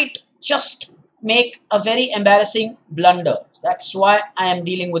might just make a very embarrassing blunder. That's why I am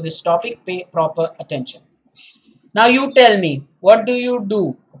dealing with this topic. Pay proper attention. Now you tell me, what do you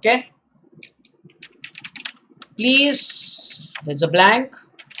do? Okay. Please, there's a blank.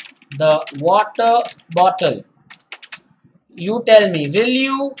 The water bottle. You tell me, will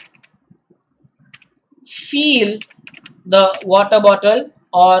you feel the water bottle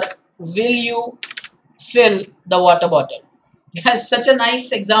or will you fill the water bottle? That's such a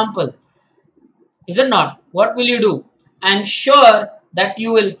nice example, is it not? What will you do? I'm sure that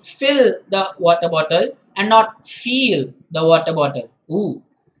you will fill the water bottle and not feel the water bottle. Ooh,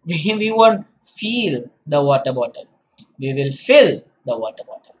 we won't feel the water bottle. We will fill the water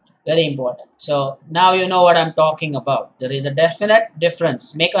bottle. Very important. So now you know what I'm talking about. There is a definite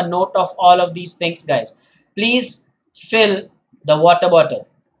difference. Make a note of all of these things, guys. Please fill the water bottle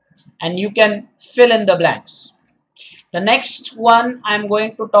and you can fill in the blanks. The next one I'm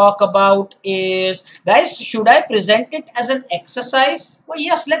going to talk about is, guys, should I present it as an exercise? Well,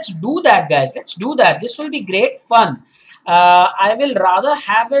 yes, let's do that, guys. Let's do that. This will be great fun. I will rather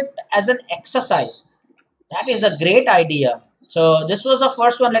have it as an exercise. That is a great idea. So this was the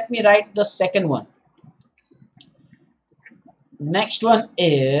first one. Let me write the second one. Next one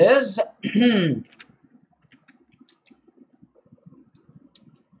is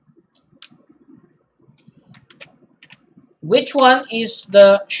which one is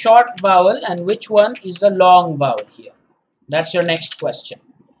the short vowel and which one is the long vowel here? That's your next question.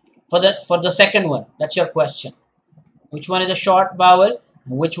 For the second one, that's your question. Which one is a short vowel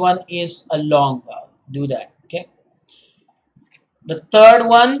and which one is a long vowel? Do that, okay? The third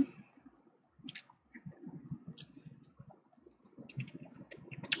one,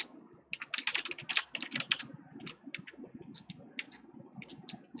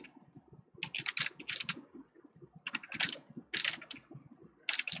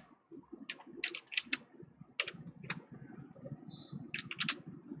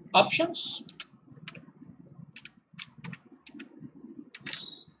 Options.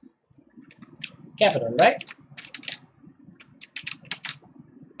 Capital, right?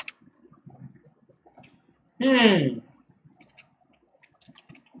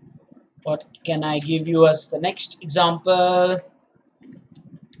 What can I give you as the next example?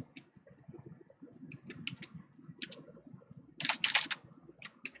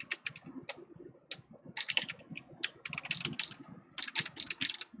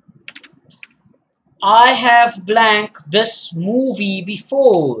 I have blank this movie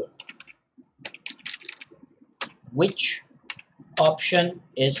before. Which option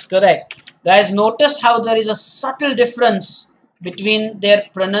is correct? Guys, notice how there is a subtle difference between their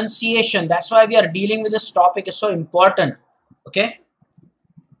pronunciation. That's why we are dealing with this topic is so important. Okay.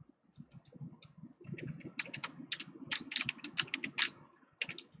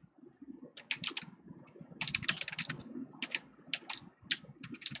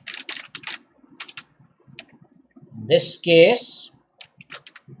 In this case,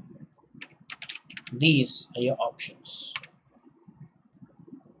 these are your options.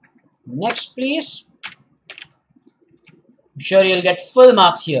 Next, please. I'm sure you'll get full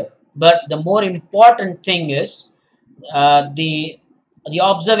marks here. But the more important thing is the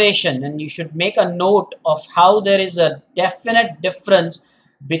observation, and you should make a note of how there is a definite difference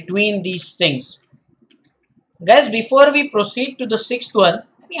between these things. Guys, before we proceed to the sixth one,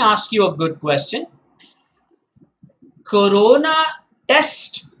 let me ask you a good question. Corona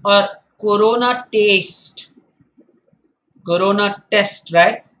test or corona taste? Corona test,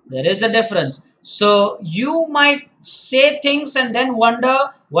 right? There is a difference. So you might say things and then wonder,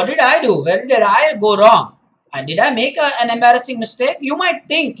 what did I do? Where did I go wrong? Did I make an embarrassing mistake? You might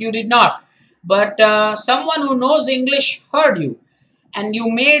think you did not. But someone who knows English heard you. And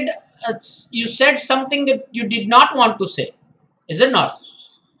you said something that you did not want to say. Is it not?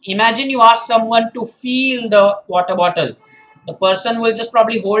 Imagine you ask someone to feel the water bottle. The person will just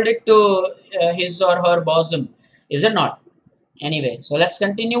probably hold it to his or her bosom. Is it not? Anyway, so let's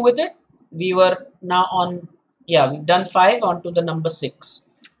continue with it. We were now on, yeah, we've done 5, on to the number 6.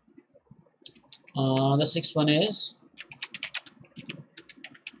 The sixth one is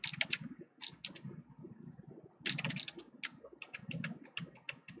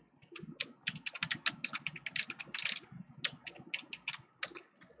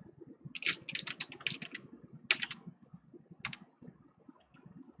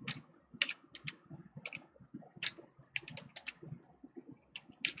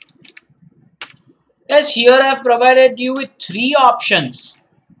guys, here I have provided you with 3 options.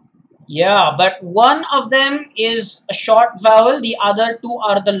 Yeah, but one of them is a short vowel, the other 2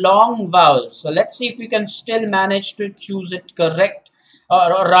 are the long vowels. So let's see if we can still manage to choose it correct,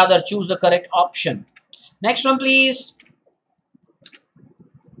 or rather choose the correct option. Next one, please.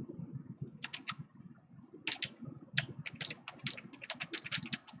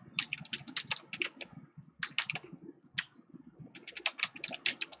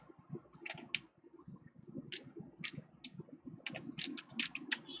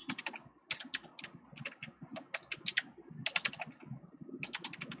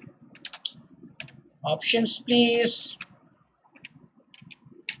 Options, please.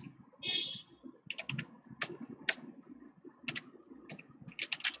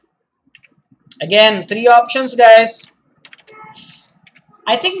 Again, 3 options, guys.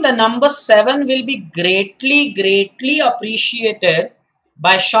 I think the number 7 will be greatly appreciated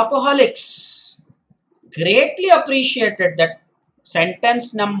by shopaholics. Greatly appreciated, that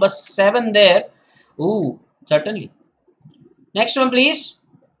sentence number 7 there. Ooh, certainly. Next one, please.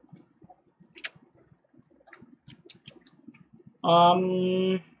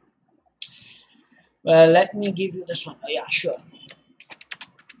 Well, let me give you this one. Oh, yeah, sure.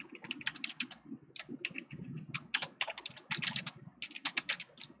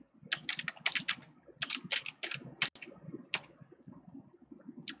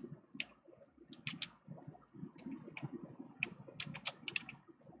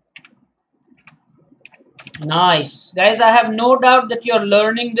 Nice. Guys, I have no doubt that you're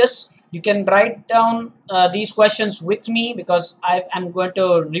learning this. You can write down these questions with me because I'm going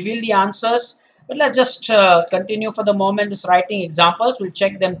to reveal the answers. But let's just continue for the moment this writing examples. We'll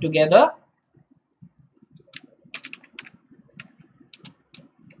check them together.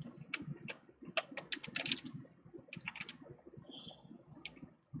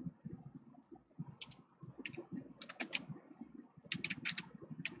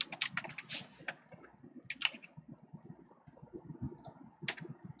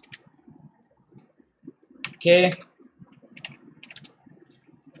 Okay.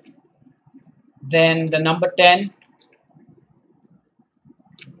 Then the number 10.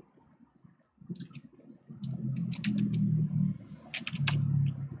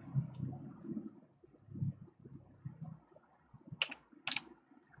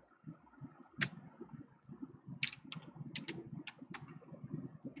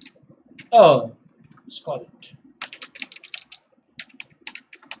 Oh, let's call it.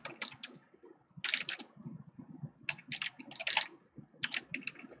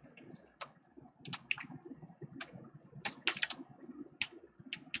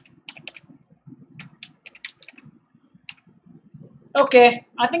 Okay,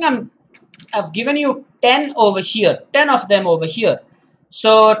 I think I've given you 10 over here, 10 of them over here.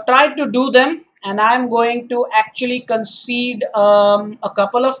 So try to do them, and I'm going to actually concede a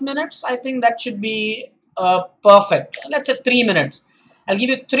couple of minutes. I think that should be perfect. Let's say 3 minutes. I'll give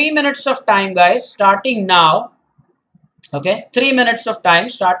you 3 minutes of time, guys, starting now. Okay, 3 minutes of time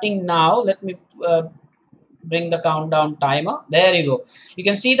starting now. Let me bring the countdown timer. There you go. You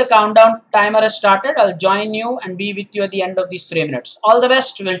can see the countdown timer has started. I'll join you and be with you at the end of these 3 minutes. All the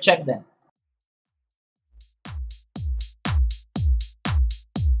best. We'll check then.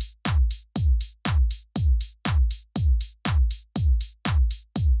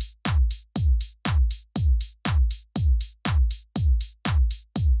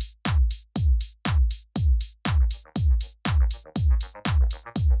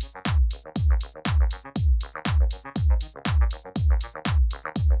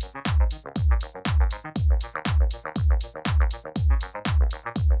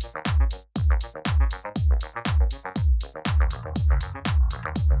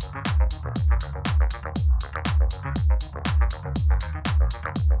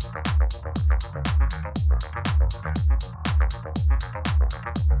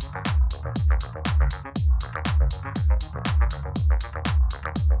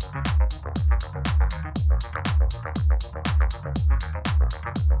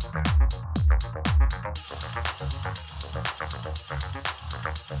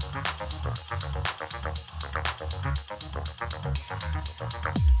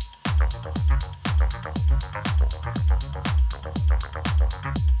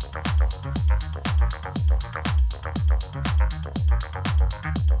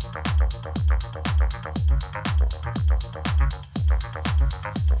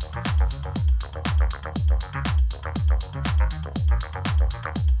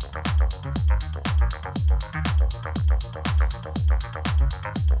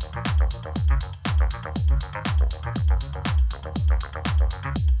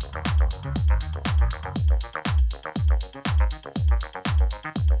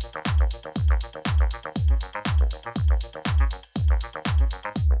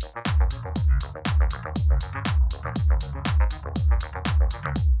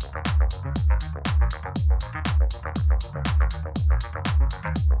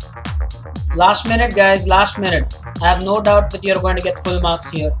 Last minute, guys, last minute. I have no doubt that you're going to get full marks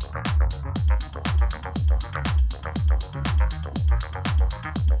here.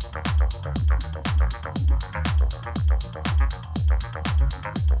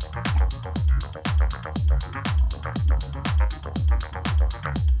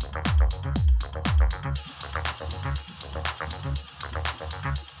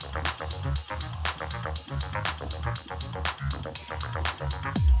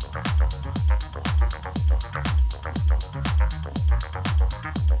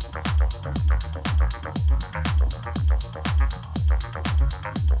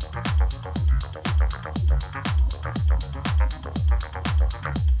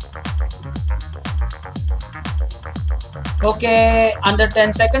 Okay, under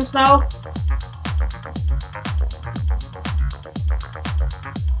 10 seconds now.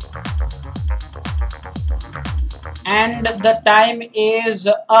 And the time is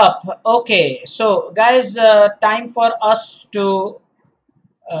up. Okay, so guys, time for us to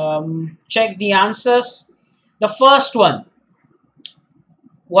check the answers. The first one,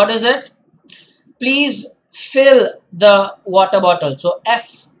 what is it? Please fill the water bottle. So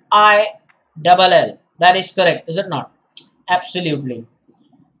F-I-L-L. That is correct, is it not? Absolutely.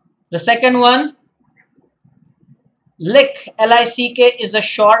 The second one, lick, L-I-C-K, is the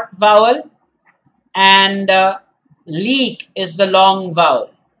short vowel, and leak is the long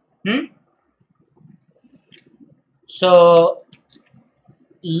vowel. So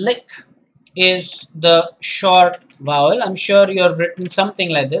lick is the short vowel. I'm sure you have written something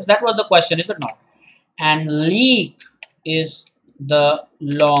like this. That was the question, is it not? And leak is the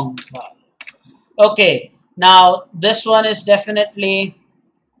long vowel. Okay, now this one is definitely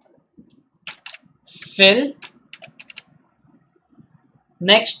fill.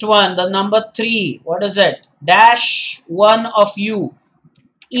 Next one, the number 3, what is it? Dash one of you.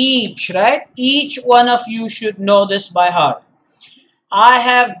 Each, right? Each one of you should know this by heart. I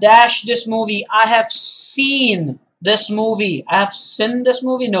have dashed this movie. I have seen this movie. I have seen this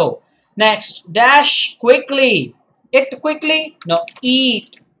movie. No. Next, dash quickly. It quickly. No.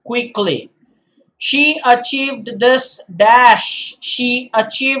 Eat quickly. She achieved this dash. She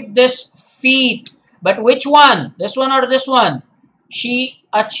achieved this feat. But which one? This one or this one? She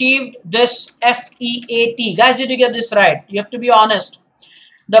achieved this FEAT. Guys, did you get this right? You have to be honest.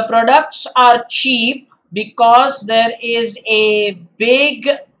 The products are cheap because there is a big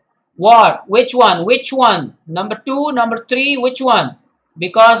what? Which one? Which one? Number 2, number 3, which one?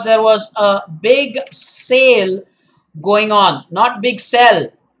 Because there was a big sale going on. Not big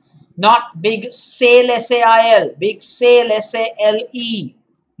sell. Not big sale, S-A-I-L. Big sale, S-A-L-E.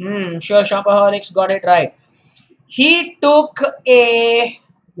 Sure, Shopaholics got it right. He took a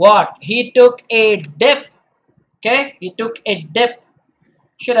what? He took a dip. Okay? He took a dip.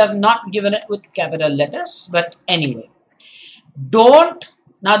 Should have not given it with capital letters. But anyway. Don't.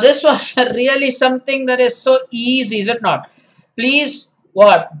 Now this was really something that is so easy, is it not? Please,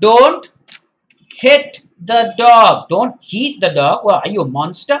 what? Don't hit the dog. Don't hit the dog. Well, are you a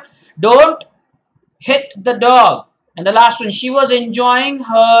monster? Don't hit the dog. And the last one, she was enjoying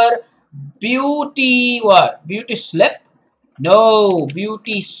her beauty, what? Beauty slip? No,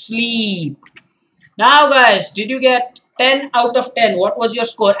 beauty sleep. Now guys, did you get 10 out of 10? What was your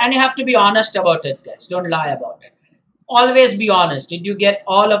score? And you have to be honest about it, guys. Don't lie about it. Always be honest. Did you get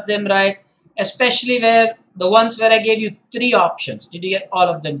all of them right? Especially where the ones where I gave you 3 options. Did you get all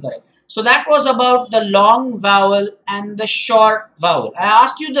of them correct? So that was about the long vowel and the short vowel. I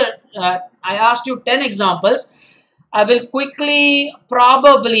asked you 10 examples. I will quickly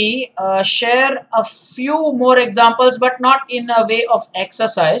probably share a few more examples, but not in a way of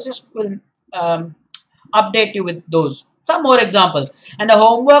exercise. Just will update you with those. Some more examples. And the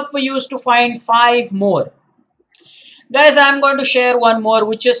homework for you is to find 5 more. Guys, I am going to share one more,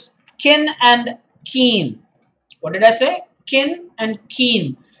 which is kin and keen. What did I say? Kin and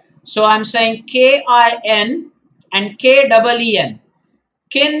keen. So I'm saying K-I-N and K-E-E-N.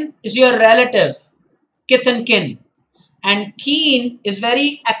 Kin is your relative, kith and kin. And keen is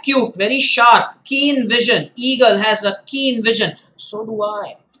very acute, very sharp, keen vision. Eagle has a keen vision. So do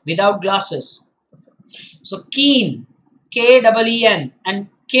I, without glasses. So keen, K-E-E-N, and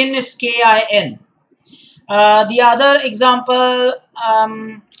kin is K-I-N. The other example,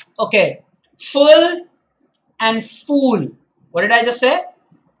 okay, full and fool. What did I just say?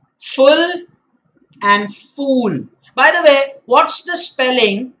 Full and fool. By the way, what's the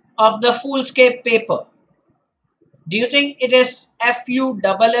spelling of the foolscape paper? Do you think it is F-U-L-L-S-C-A-P-E?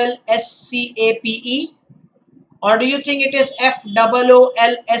 Or do you think it is F-O-O-L-S-C-A-P?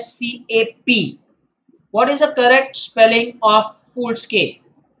 What is the correct spelling of foolscape?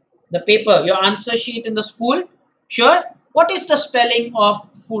 The paper, your answer sheet in the school? Sure? What is the spelling of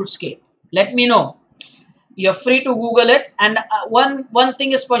foolscape? Let me know. You're free to Google it. And one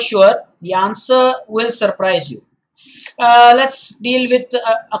thing is for sure, the answer will surprise you. Let's deal with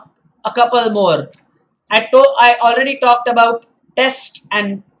a couple more. I already talked about test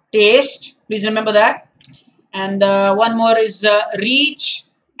and taste. Please remember that. And one more is reach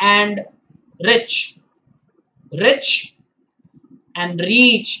and rich. Rich and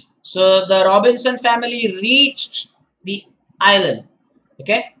reach. So the Robinson family reached the island.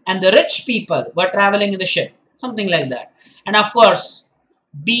 Okay. And the rich people were traveling in the ship. Something like that. And of course,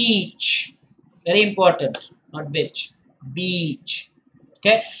 beach. Very important. Not beach. Beach.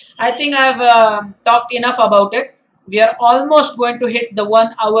 Okay. I think I've talked enough about it. We are almost going to hit the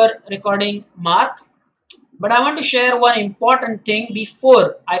 1 hour recording mark. But I want to share one important thing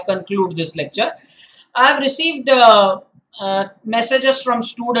before I conclude this lecture. I've received messages from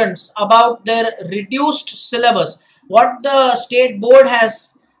students about their reduced syllabus. What the state board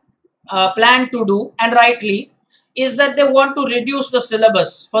has planned to do, and rightly, is that they want to reduce the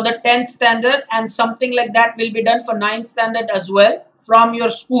syllabus for the 10th standard, and something like that will be done for 9th standard as well from your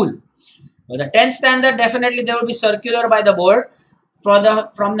school. For the 10th standard, definitely there will be circular by the board. From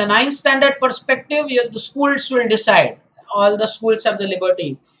the 9th standard perspective, the schools will decide. All the schools have the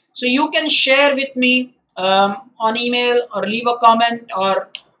liberty. So you can share with me on email or leave a comment or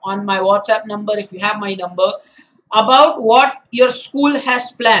on my WhatsApp number if you have my number about what your school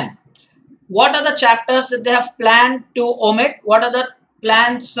has planned. What are the chapters that they have planned to omit? What are the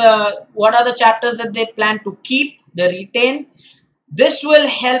plans? What are the chapters that they plan to keep, they retain? This will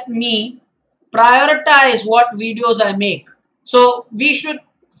help me prioritize what videos I make. So we should,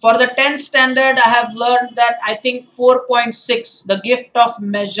 for the 10th standard, I have learned that I think 4.6, the gift of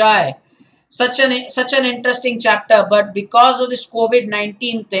Magi, such an interesting chapter. But because of this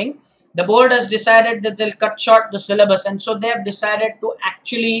COVID-19 thing, the board has decided that they'll cut short the syllabus, and so they have decided to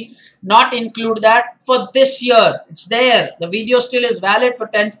actually not include that for this year. It's there. The video still is valid for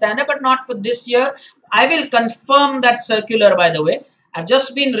 10th standard, but not for this year. I will confirm that circular, by the way. I've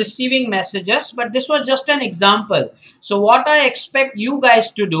just been receiving messages, but this was just an example. So what I expect you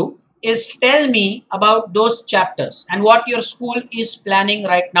guys to do is tell me about those chapters and what your school is planning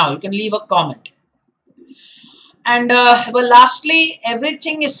right now. You can leave a comment. And well, lastly,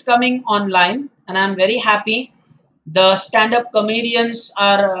 everything is coming online, and I'm very happy. The stand-up comedians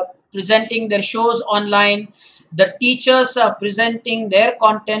are presenting their shows online. The teachers are presenting their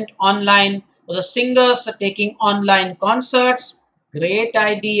content online. The singers are taking online concerts. Great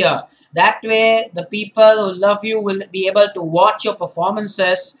idea. That way, the people who love you will be able to watch your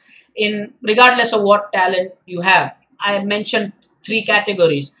performances in regardless of what talent you have. I mentioned three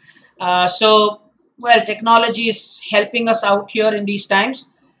categories. Well, technology is helping us out here in these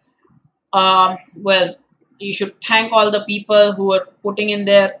times. Well, you should thank all the people who are putting in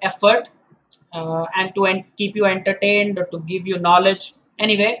their effort and to keep you entertained or to give you knowledge.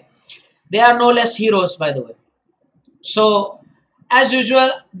 Anyway, they are no less heroes, by the way. So, as usual,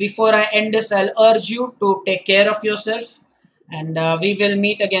 before I end this, I'll urge you to take care of yourself, and we will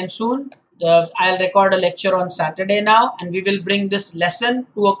meet again soon. I'll record a lecture on Saturday now, and we will bring this lesson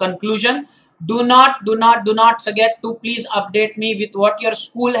to a conclusion. Do not forget to please update me with what your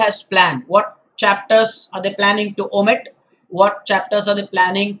school has planned. What chapters are they planning to omit? What chapters are they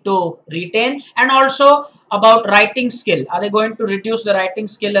planning to retain? And also about writing skill. Are they going to reduce the writing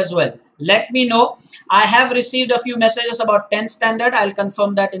skill as well? Let me know. I have received a few messages about 10th standard. I'll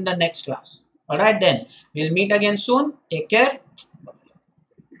confirm that in the next class. Alright then. We'll meet again soon. Take care.